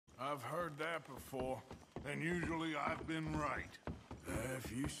I've heard that before. And usually I've been right.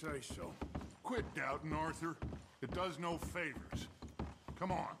 If you say so. Quit doubting, Arthur. It does no favors.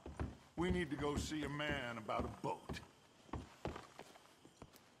 Come on. We need to go see a man about a boat.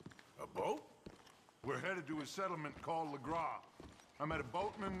 A boat? We're headed to a settlement called LeGras. I met a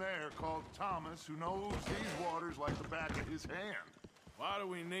boatman there called Thomas who knows these waters like the back of his hand. Why do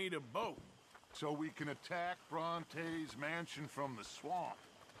we need a boat? So we can attack Bronte's mansion from the swamp.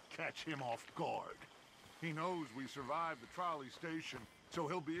 Catch him off guard. He knows we survived the trolley station, so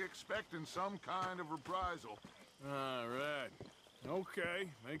he'll be expecting some kind of reprisal. All right. Okay,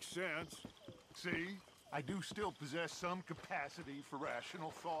 makes sense. See? I do still possess some capacity for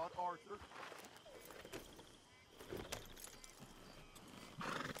rational thought, Arthur.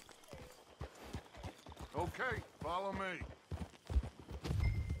 Okay, follow me.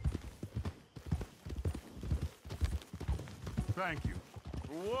 Thank you.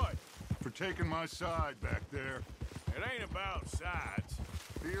 For what? For taking my side back there. It ain't about sides.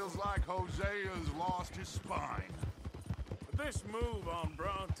 Feels like Hosea's lost his spine. But this move on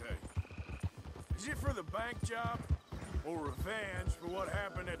Bronte, is it for the bank job? Or revenge for what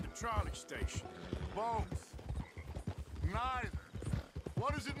happened at the trolley station? Both. Neither.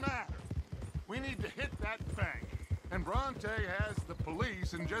 What does it matter? We need to hit that bank. And Bronte has the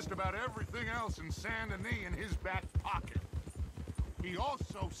police and just about everything else in Saint Denis in his back pocket. He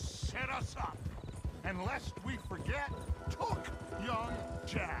also set us up. And lest we forget, took young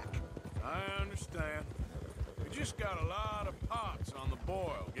Jack. I understand. We just got a lot of pots on the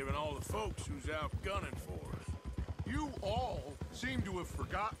boil, given all the folks who's out gunning for us. You all seem to have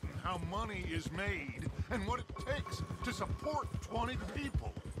forgotten how money is made and what it takes to support 20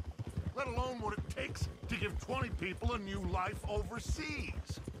 people. Let alone what it takes to give 20 people a new life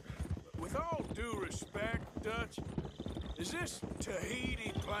overseas. With all due respect, Dutch, is this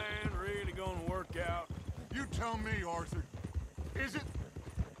Tahiti plan really gonna work out? You tell me, Arthur. Is it?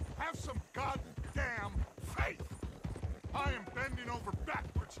 Have some goddamn faith. I am bending over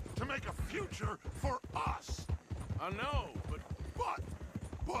backwards to make a future for us. I know, but...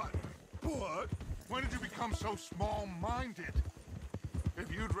 When did you become so small-minded?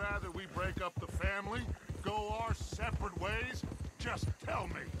 If you'd rather we break up the family, go our separate ways, just tell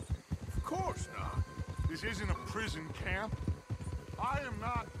me. Of course not. This isn't a prison camp. I am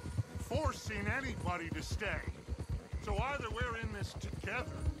not forcing anybody to stay. So either we're in this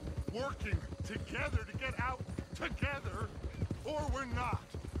together, working together to get out together, or we're not.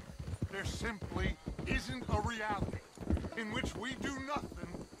 There simply isn't a reality in which we do nothing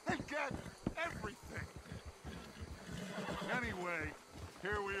and get everything. Anyway,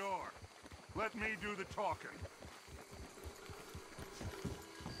 here we are. Let me do the talking.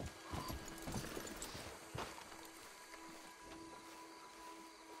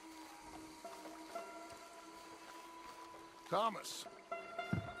 Thomas,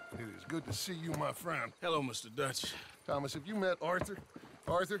 it is good to see you, my friend. Hello, Mr. Dutch. Thomas, have you met Arthur?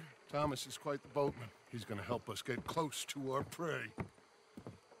 Arthur, Thomas is quite the boatman. He's gonna help us get close to our prey.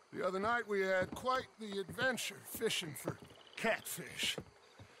 The other night we had quite the adventure fishing for catfish.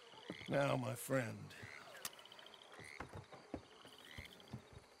 Now, my friend,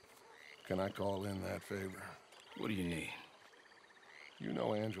 can I call in that favor? What do you need? You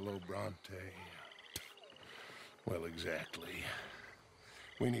know Angelo Bronte. Well, exactly.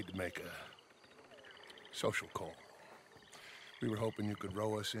 We need to make a social call. We were hoping you could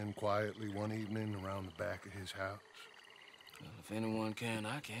row us in quietly one evening around the back of his house. Well, if anyone can,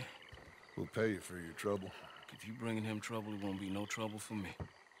 I can. We'll pay you for your trouble. If you bringing him trouble, it won't be no trouble for me.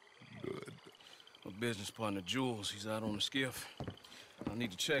 Good. My business partner, Jules, he's out on the skiff. I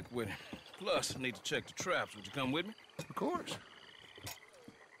need to check with him. Plus, I need to check the traps. Would you come with me? Of course.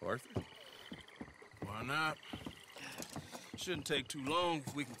 Arthur? Why not? Shouldn't take too long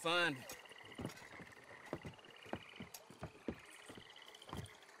if we can find him.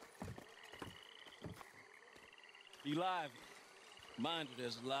 Be lively. Mind you,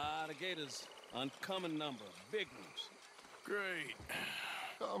 there's a lot of gators. Uncommon number. Big ones. Great.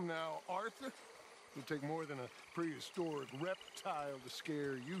 Come now, Arthur. It'll take more than a prehistoric reptile to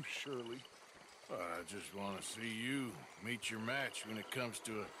scare you, surely. I just want to see you meet your match when it comes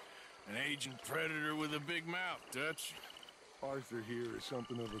to an aging predator with a big mouth, Dutch. Arthur here is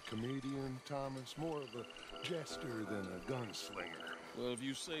something of a comedian, Thomas. More of a jester than a gunslinger. Well, if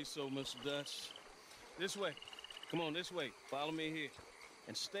you say so, Mr. Dutch. This way. Come on, this way. Follow me here.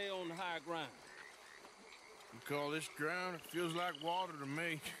 And stay on the higher ground. You call this ground? It feels like water to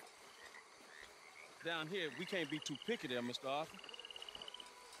me. Down here, we can't be too picky there, Mr. Arthur.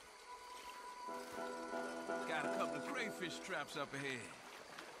 Got a couple of crayfish traps up ahead.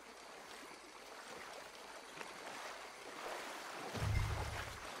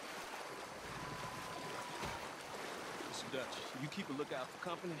 Dutch. You keep a lookout for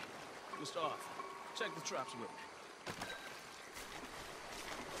company. Mr. Arthur, check the traps with me.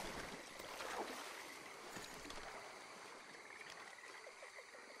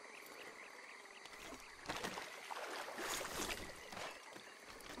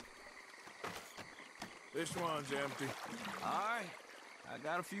 This one's empty. All right. I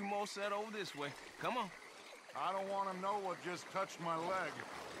got a few more set over this way. Come on. I don't want to know what just touched my leg.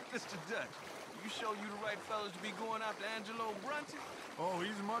 Mr. Dutch, you sure you the right fellas to be going after Angelo Brunton? Oh,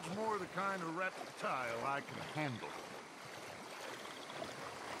 he's much more the kind of reptile I can handle.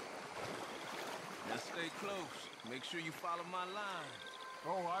 Now stay close. Make sure you follow my line.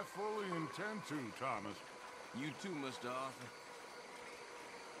 Oh, I fully intend to, Thomas. You too, Mr. Arthur.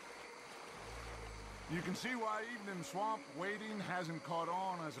 You can see why evening swamp wading hasn't caught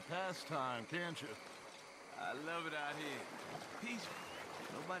on as a pastime, can't you? I love it out here. Peaceful.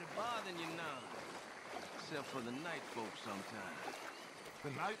 Nobody bothering you now. Except for the night folk sometimes.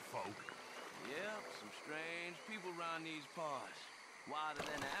 The night folk? Yep, some strange people around these parts. Wilder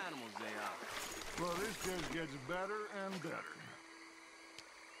than the animals they are. Well, this just gets better and better.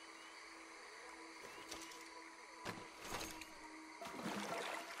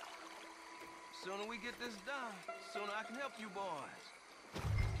 Sooner we get this done, sooner I can help you boys.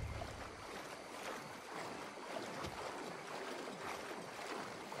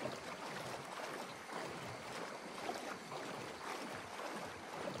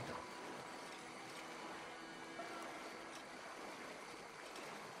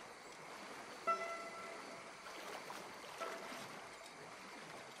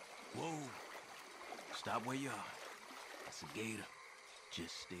 Whoa. Stop where you are. It's a gator.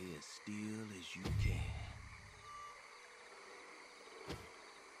 Just stay as still as you can.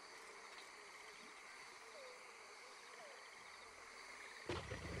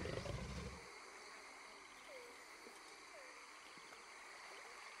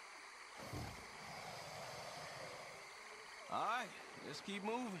 All right, let's keep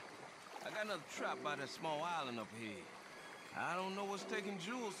moving. I got another trap by that small island up here. I don't know what's taking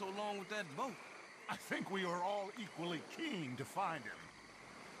Jules so long with that boat. I think we are all equally keen to find him.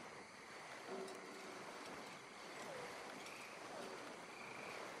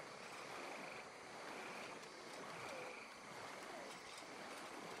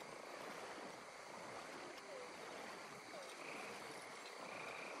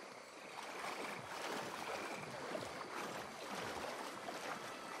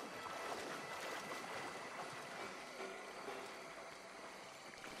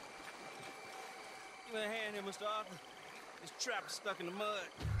 Give me a hand here, Mr. Arthur. This trap is stuck in the mud.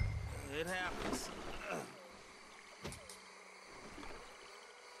 It happens.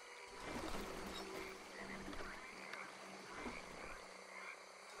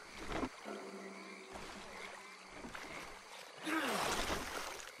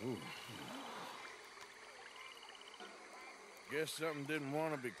 Guess something didn't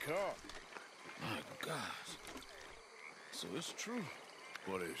want to be caught. My gosh. So it's true.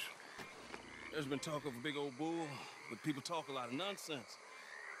 What is? There's been talk of a big old bull, but people talk a lot of nonsense.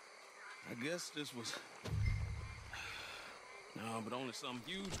 I guess this was... No, but only something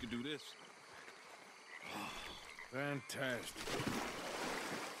huge could do this. Fantastic.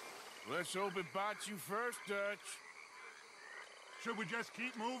 Let's hope it bites you first, Dutch. Should we just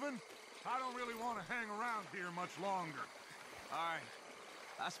keep moving? I don't really want to hang around here much longer. All right.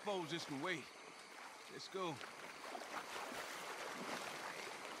 I suppose this can wait. Let's go.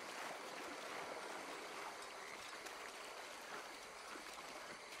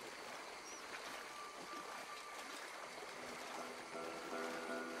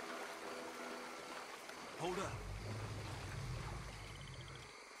 Hold up.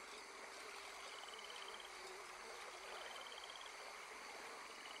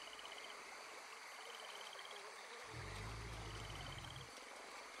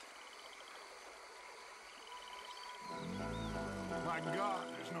 My God,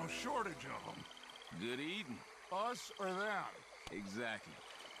 there's no shortage of them. Good eating. Us or them? Exactly.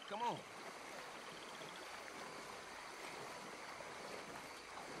 Come on.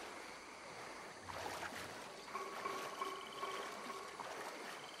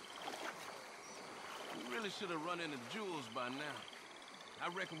 We really should have run into Jules by now.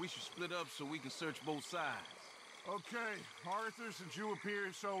 I reckon we should split up so we can search both sides. Okay, Arthur, since you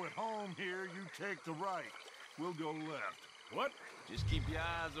appear so at home here, you take the right. We'll go left. What? Just keep your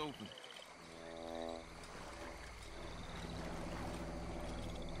eyes open.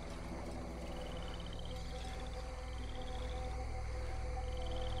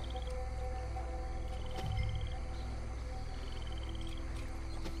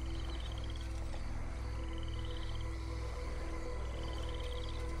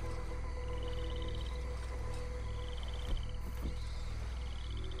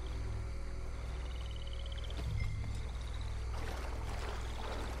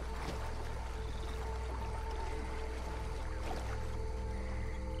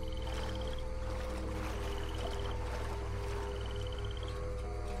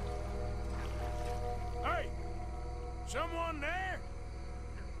 there?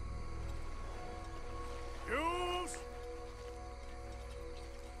 Jules?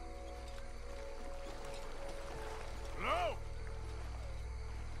 Hello?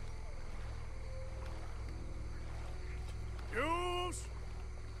 Jules?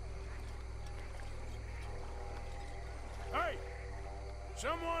 Hey!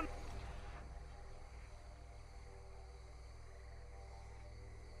 Someone...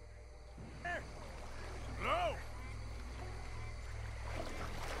 Hello?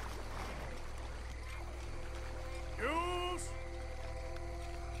 Jules?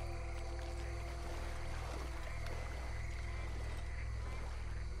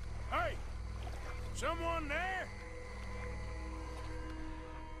 Hey! Someone there?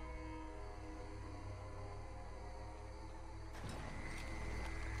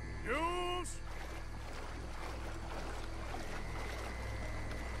 Jules?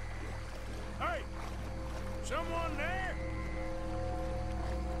 Hey! Someone there?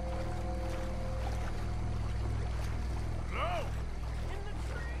 Hello? In the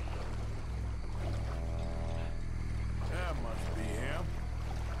tree! That must be him.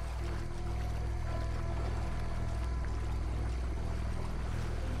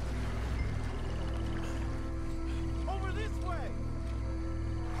 Over this way!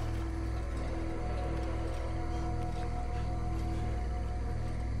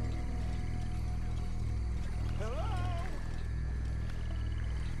 Hello?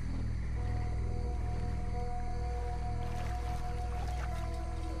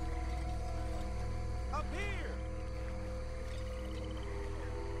 Up here!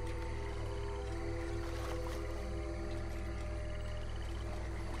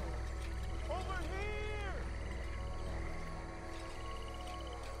 Over here!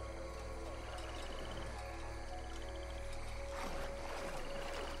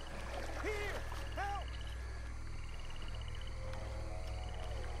 Here! Help!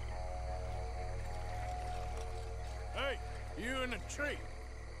 Hey, you in the tree.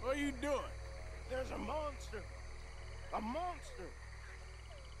 What are you doing? There's a monster. A monster.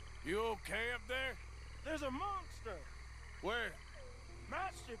 You okay up there? There's a monster. Where?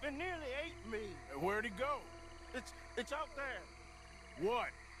 Mastiff, it nearly ate me. Where'd he go? It's out there. What?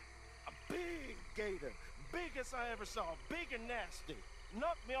 A big gator. Biggest I ever saw. Big and nasty.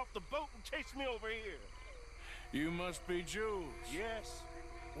 Knocked me off the boat and chased me over here. You must be Jules. Yes.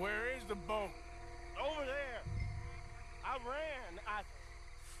 Where is the boat? Over there. I ran.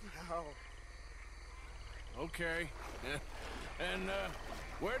 Oh. Okay. And,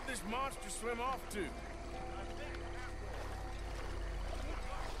 where'd this monster swim off to?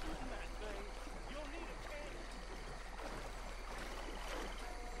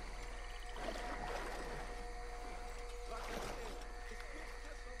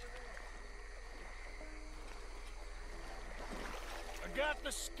 I got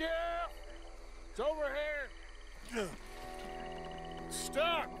the skiff! It's over here!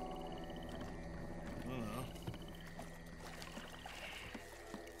 Stuck!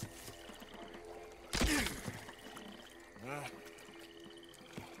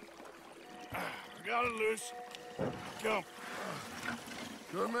 I got it loose. Jump.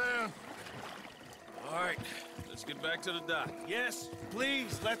 Good man. All right, let's get back to the dock. Yes,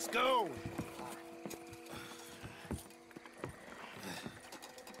 please, let's go.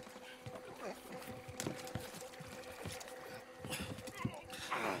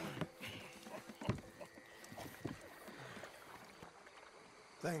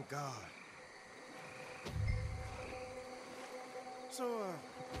 Thank God. So,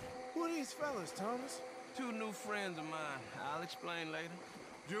 who are these fellas, Thomas? Two new friends of mine. I'll explain later.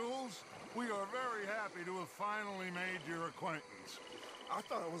 Jules, we are very happy to have finally made your acquaintance. I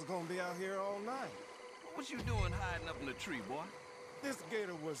thought I was gonna be out here all night. What you doing hiding up in the tree, boy? This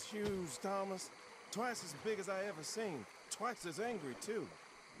gator was huge, Thomas. Twice as big as I ever seen. Twice as angry, too.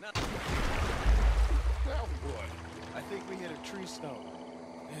 Now, Now what? I think we hit a tree stump.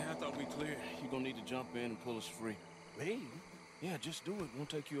 yeah, I thought we cleared. You gonna need to jump in and pull us free. Me? Yeah, just do it. Won't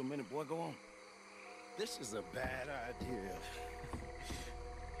take you a minute, boy. Go on. This is a bad idea.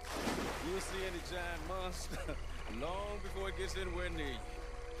 You'll see any giant monster long before it gets anywhere near you.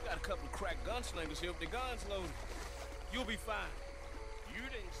 Got a couple of crack gunslingers here with their guns loaded. You'll be fine. You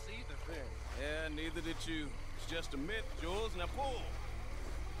didn't see the thing. Yeah, neither did you. It's just a myth, Jules. Now pull.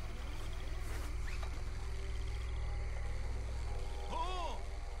 Pull!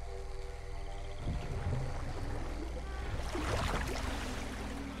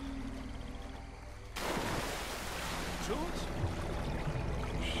 Jules?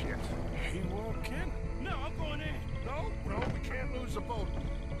 Shit. He walking? No, I'm going in. No, we can't lose the boat.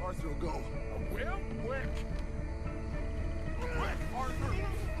 Arthur will go. Well, quick. Quick, Arthur!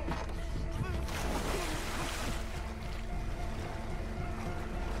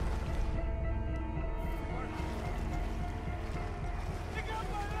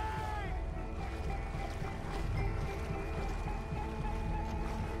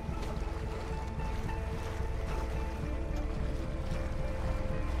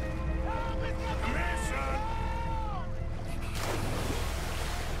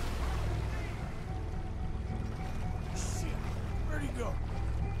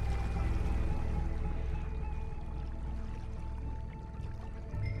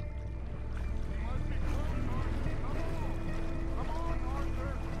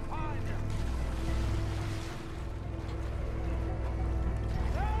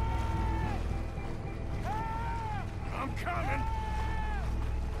 Coming!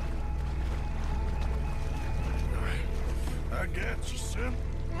 I got you, son.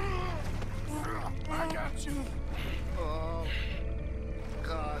 I got you. Oh,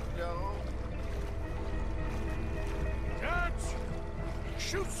 God, no. Dutch!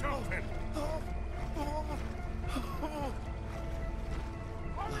 Shoot something! Hurry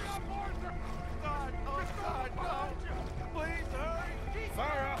up, Arthur! God, oh, God, no. Please, hurry.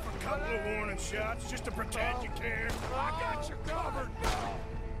 Fire off a couple of warning shots just to pretend you care. I got you covered!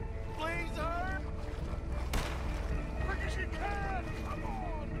 Please, hurry. Quick as you can! Come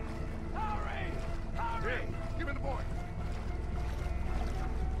on! Hurry! Hurry! Here, give me the boy.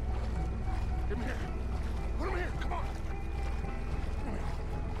 Give him here. Put him here, come on.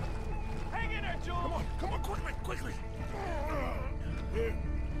 Hang in there, Joel! Come on, quickly, quickly! Here,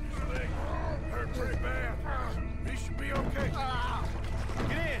 his leg hurt pretty bad. He should be okay.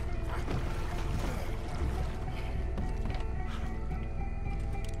 Get in!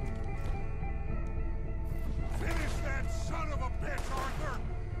 Finish that son of a bitch, Arthur!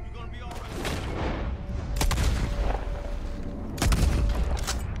 You gonna be all right?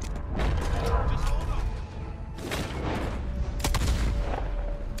 Just hold on.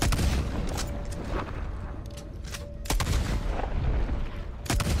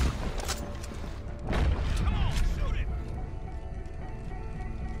 Come on, shoot it!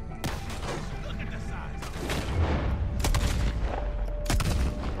 Look at the size of it.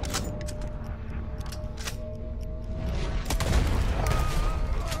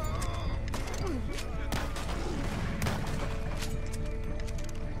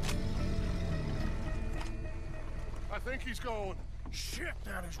 I think he's going. Shit,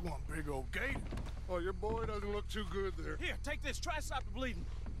 that is one big old gate. Oh, your boy doesn't look too good there. Here, take this. Try to stop the bleeding.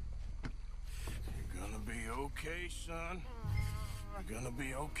 You're gonna be okay, son. You're gonna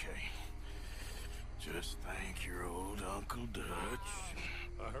be okay. Just thank your old Uncle Dutch.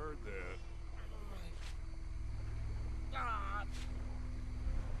 I heard that.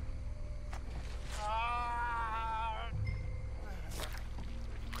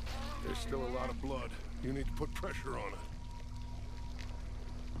 There's still a lot of blood. You need to put pressure on it.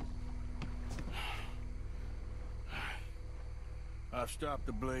 I've stopped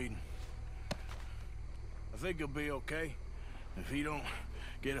the bleeding. I think he'll be okay if he don't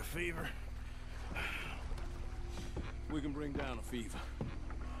get a fever. We can bring down a fever.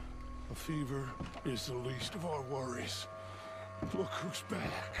 A fever is the least of our worries. Look who's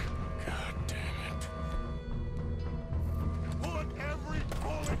back. God damn it. Put every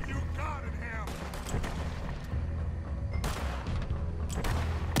bullet you got in him!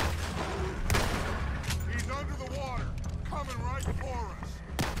 He's under the water, coming right for us.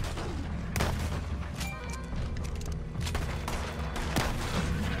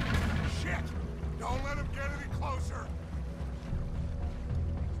 Shit! Don't let him get any closer.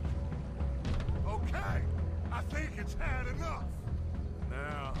 Okay, I think it's had enough.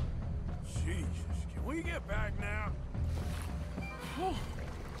 Now, Jesus, can we get back now?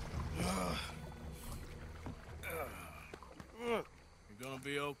 You're gonna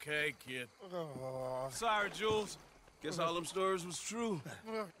be okay, kid. Sorry, Jules. Guess all them stories was true.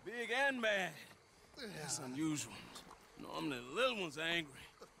 Big and bad. That's unusual. Normally the little ones are angry.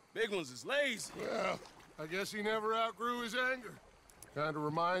 Big ones is lazy. Well, I guess he never outgrew his anger. Kinda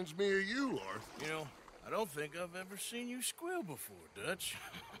reminds me of you, Arthur. You know, I don't think I've ever seen you squeal before, Dutch.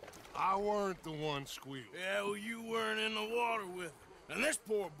 I weren't the one squealing. Yeah, well, you weren't in the water with him. And this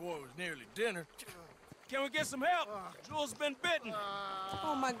poor boy was nearly dinner. Can we get some help? Jules been bitten.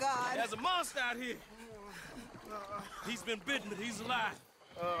 Oh my God. There's a monster out here. He's been bitten, but he's alive.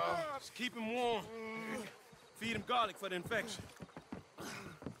 Just keep him warm. Feed him garlic for the infection.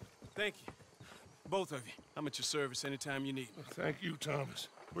 Thank you. Both of you. I'm at your service anytime you need me. Thank you, Thomas.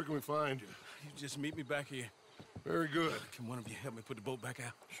 Where can we find you? You just meet me back here. Very good. Can one of you help me put the boat back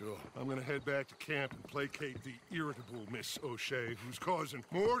out? Sure. I'm gonna head back to camp and placate the irritable Miss O'Shea, who's causing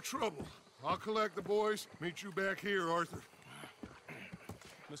more trouble. I'll collect the boys. Meet you back here, Arthur.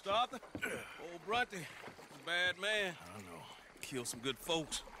 Mr. Arthur? Old Brunty, bad man. I know. Killed some good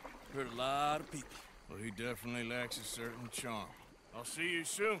folks. Hurt a lot of people. Well, he definitely lacks a certain charm. I'll see you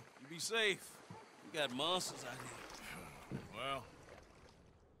soon. You be safe. We got monsters out here. Well,